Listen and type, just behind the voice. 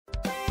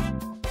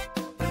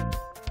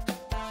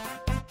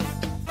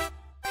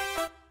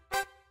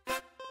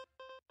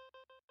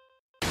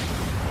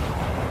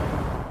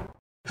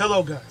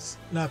Hello guys,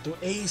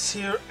 NautoAce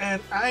here, and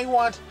I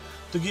want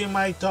to give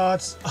my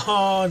thoughts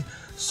on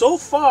so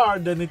far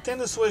the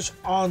Nintendo Switch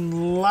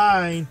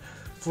Online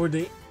for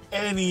the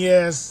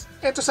NES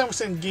and to some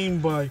extent Game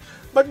Boy,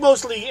 but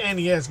mostly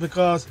NES,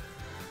 because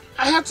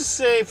I have to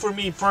say, for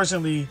me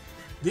personally,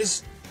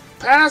 this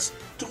past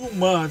 2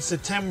 months,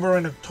 September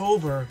and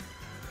October,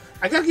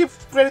 I gotta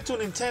give credit to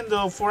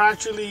Nintendo for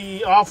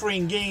actually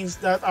offering games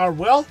that are,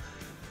 well,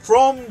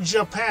 from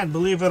Japan,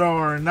 believe it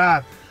or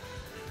not.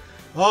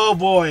 Oh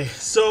boy,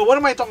 so what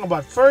am I talking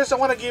about? First, I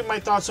want to give my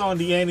thoughts on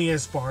the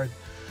NES part.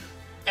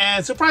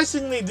 And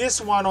surprisingly,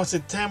 this one on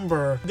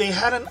September, they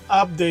had an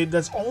update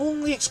that's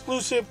only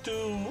exclusive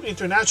to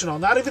international,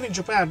 not even in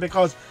Japan,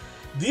 because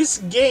this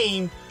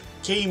game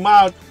came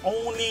out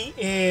only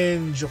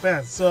in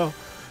Japan. So,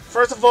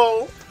 first of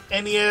all,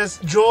 NES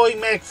Joy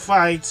Mech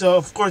Fight. So,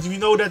 of course, you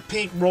know that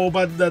pink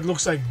robot that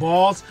looks like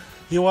balls.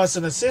 He was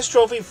an assist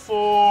trophy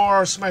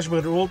for Smash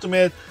Bros.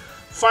 Ultimate.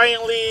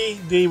 Finally,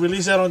 they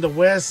released that on the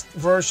West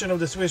version of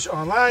the Switch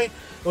Online.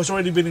 It was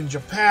already been in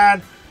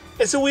Japan.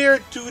 It's a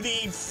weird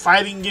 2D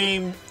fighting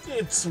game.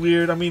 It's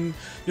weird. I mean,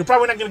 you're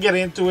probably not going to get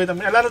into it. I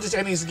mean, a lot of these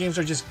NES games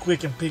are just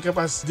quick and pick up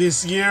as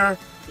this year.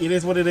 It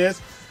is what it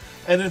is.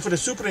 And then for the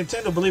Super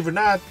Nintendo, believe it or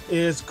not,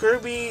 is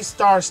Kirby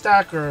Star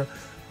Stacker.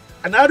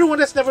 Another one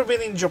that's never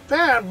been in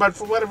Japan, but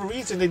for whatever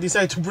reason, they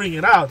decided to bring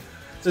it out.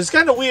 So it's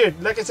kind of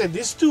weird. Like I said,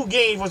 these two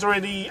games was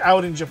already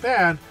out in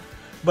Japan,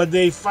 but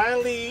they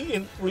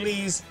finally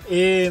released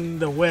in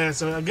the West.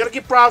 So I'm gonna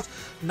give props.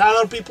 Not a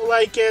lot of people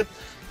like it.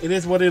 It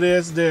is what it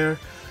is there.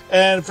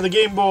 And for the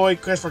Game Boy,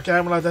 Quest for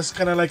Camelot, that's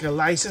kind of like a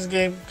licensed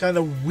game. Kind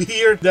of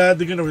weird that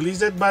they're gonna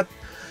release it, but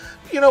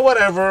you know,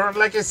 whatever.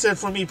 Like I said,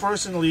 for me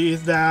personally,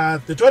 is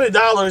that the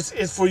 $20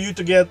 is for you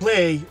to get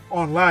play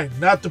online,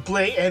 not to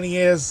play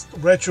NES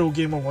retro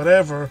game or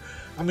whatever.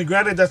 I mean,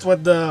 granted, that's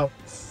what the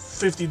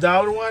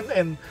 $50 one,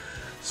 and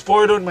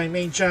spoiled on my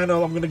main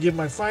channel, I'm gonna give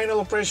my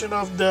final impression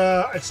of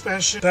the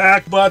expansion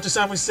pack, but to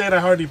some extent I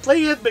hardly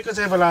play it because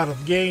I have a lot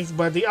of games,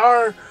 but they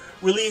are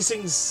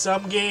releasing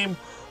some game.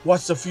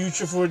 What's the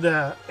future for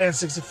the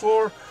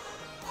N64?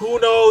 Who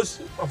knows?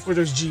 Of course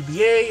there's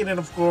GBA, and then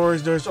of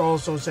course there's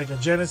also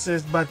Sega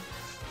Genesis, but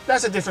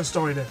that's a different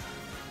story there.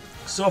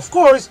 So of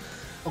course,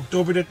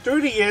 October the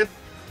 30th,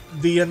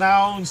 they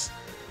announced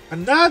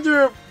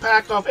another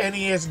pack of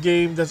NES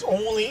game that's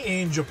only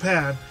in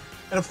Japan.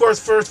 And of course,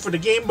 first for the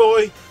Game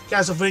Boy,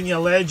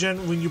 Castlevania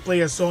Legend, when you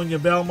play as Sonia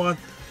Belmont.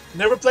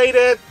 Never played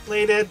it.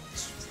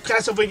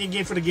 Castlevania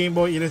game for the Game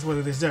Boy, it is what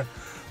it is there.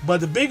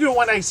 But the bigger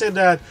one, I said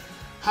that,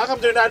 how come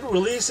they're not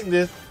releasing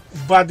this,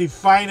 but they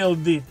finally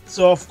did.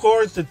 So of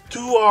course, the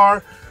two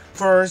are,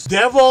 first,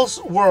 Devil's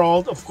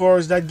World. Of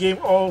course, that game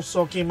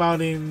also came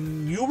out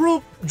in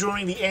Europe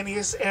during the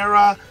NES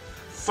era.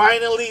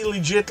 Finally,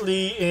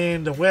 legitly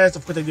in the West.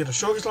 Of course, they did a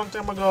showcase a long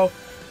time ago.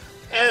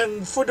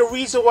 And for the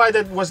reason why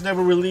that was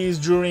never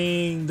released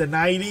during the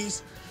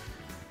 90s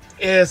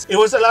is it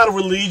was a lot of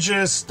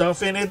religious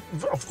stuff in it.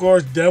 Of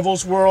course,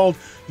 Devil's World,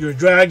 you're a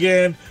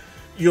dragon,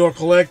 you're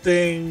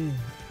collecting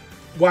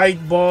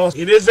white balls.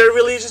 It is very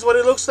religious what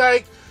it looks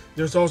like.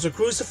 There's also a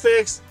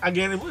crucifix.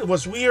 Again, it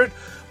was weird.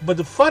 But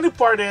the funny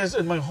part is,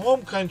 in my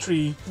home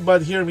country,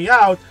 but hear me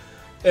out,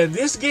 and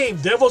this game,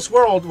 Devil's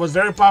World, was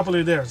very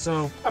popular there.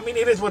 So, I mean,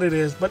 it is what it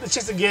is. But it's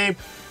just a game.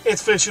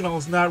 It's fictional.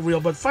 It's not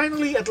real. But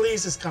finally, at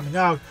least, it's coming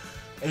out.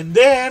 And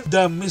then,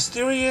 the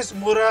Mysterious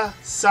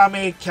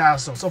Murasame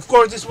Castle. So, of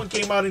course, this one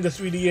came out in the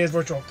 3DS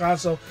Virtual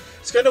Console.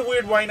 It's kind of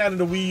weird. Why not in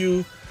the Wii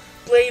U?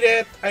 Played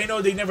it. I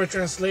know they never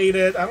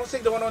translated. I don't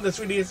think the one on the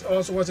 3DS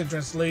also wasn't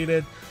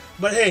translated.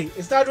 But hey,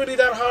 it's not really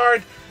that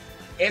hard.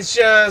 It's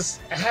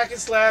just a hack and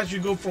slash. You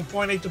go from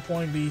point A to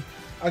point B.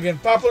 Again,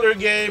 popular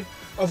game.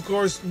 Of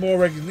course, more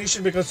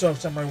recognition because of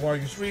Samurai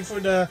Warriors 3 for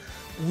the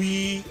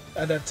Wii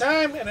at that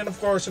time. And then, of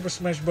course, Super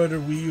Smash Bros.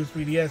 Wii U,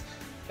 3DS,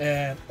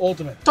 and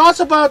Ultimate. Thoughts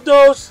about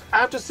those? I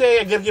have to say,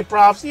 I gotta give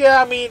props.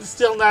 Yeah, I mean,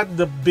 still not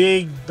the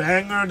big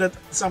banger that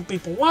some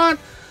people want.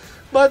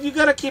 But you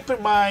gotta keep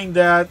in mind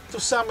that, to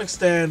some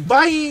extent,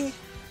 paying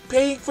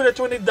for the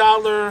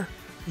 $20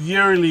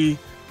 yearly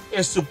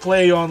is to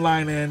play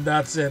online, and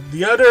that's it.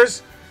 The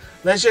others,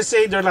 let's just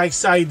say they're like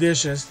side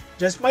dishes.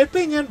 Just my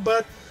opinion,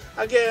 but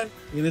again,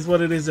 it is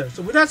what it is there.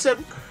 So with that said,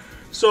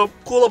 so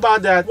cool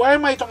about that. Why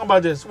am I talking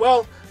about this?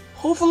 Well,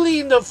 hopefully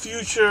in the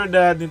future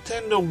that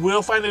Nintendo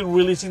will finally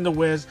release in the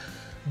West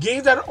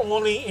games that are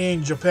only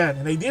in Japan.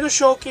 And they did a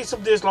showcase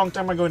of this long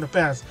time ago in the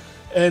past.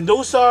 And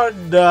those are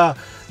the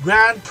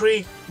Grand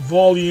Prix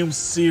Volume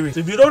series.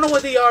 If you don't know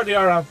what they are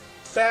a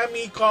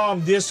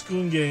Famicom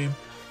Discun game.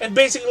 And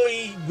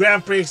basically,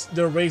 Grand Prix,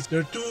 they're race.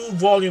 They're 2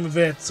 volume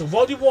events. So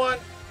Volume 1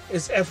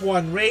 is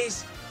F1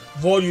 Race.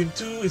 Volume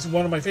 2 is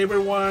one of my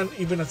favorite ones,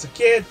 even as a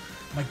kid.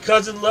 My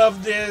cousin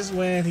loved this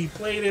when he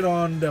played it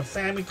on the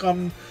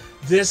Famicom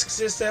Disk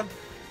System.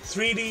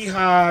 3D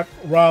Hot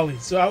Rally.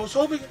 So I was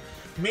hoping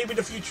maybe in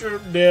the future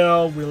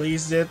they'll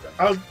release it.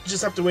 I'll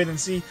just have to wait and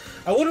see.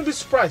 I wouldn't be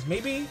surprised.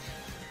 Maybe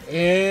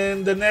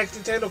in the next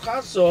Nintendo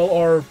console,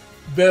 or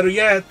better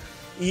yet,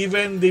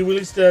 Even they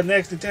released the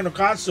next Nintendo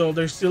console,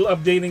 they're still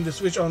updating the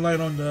Switch Online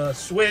on the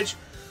Switch.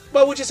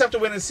 But we just have to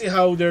wait and see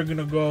how they're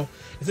gonna go.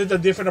 Is it a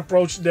different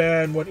approach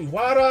than what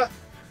Iwata?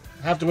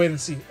 I have to wait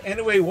and see.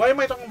 Anyway, why am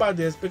I talking about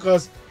this?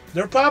 Because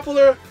they're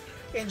popular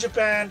in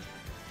Japan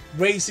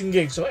racing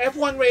games. So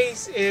F1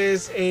 Race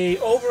is a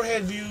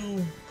overhead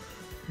view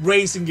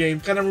racing game.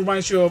 Kind of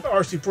reminds you of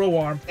RC Pro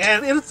Arm.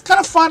 And it's kind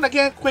of fun.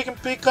 Again, quick and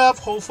pick up.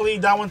 Hopefully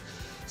that one.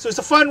 So it's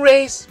a fun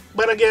race.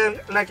 But again,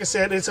 like I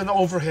said, it's an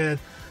overhead.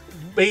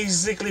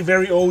 Basically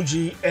very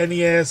OG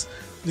NES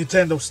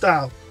Nintendo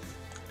style.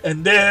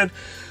 And then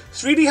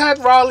 3D Hat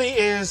Rally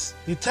is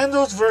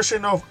Nintendo's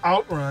version of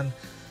Outrun.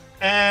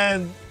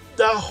 And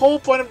the whole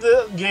point of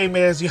the game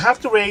is you have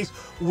to race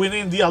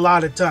within the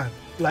allotted time,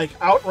 like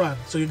Outrun.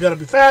 So you gotta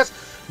be fast,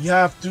 you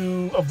have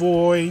to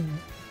avoid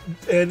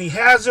any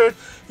hazard.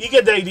 You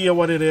get the idea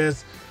what it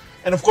is.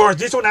 And of course,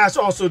 this one has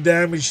also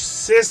damage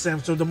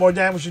system. So the more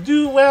damage you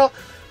do, well,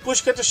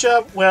 push get to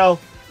shove, well,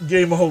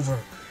 game over.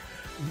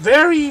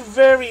 Very,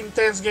 very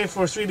intense game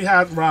for 3D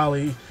Hat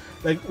Rally.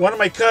 Like, one of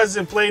my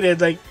cousins played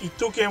it, like, it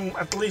took him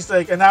at least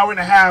like an hour and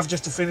a half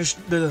just to finish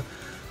the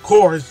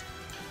course.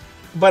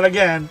 But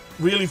again,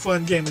 really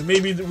fun game. And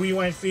maybe the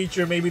rewind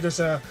feature, maybe there's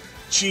a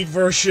cheat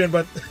version,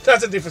 but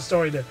that's a different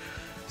story there.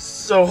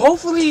 So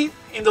hopefully,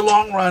 in the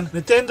long run,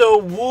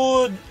 Nintendo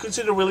would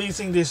consider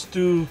releasing this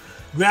to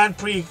Grand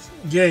Prix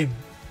game.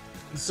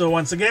 So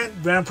once again,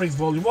 Grand Prix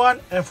Volume 1,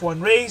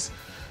 F1 Race,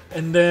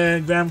 and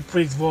then Grand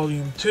Prix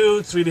Volume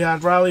 2, 3D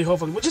Hat Rally,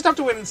 hopefully. We'll just have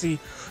to wait and see.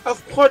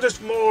 Of course,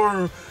 there's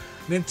more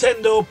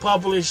Nintendo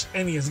published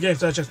NES games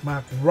such as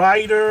Mac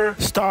Rider,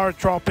 Star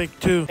Tropic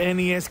 2,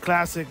 NES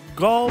Classic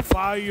Golf,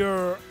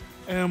 Fire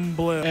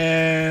Emblem,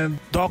 and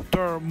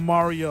Dr.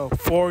 Mario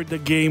for the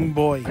Game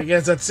Boy. I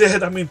guess that's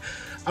it. I mean,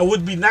 I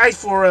would be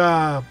nice for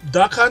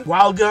Duck Hunt,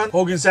 Wild Gun,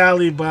 Hogan's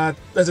Alley, but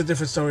that's a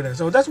different story there.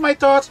 So that's my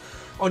thoughts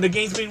on the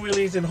games being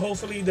released, and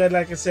hopefully that,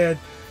 like I said,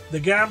 the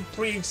Grand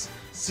Prix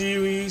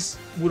series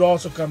would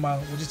also come out.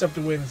 We'll just have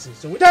to wait and see.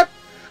 So with that,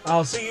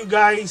 I'll see you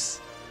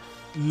guys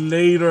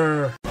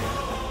later.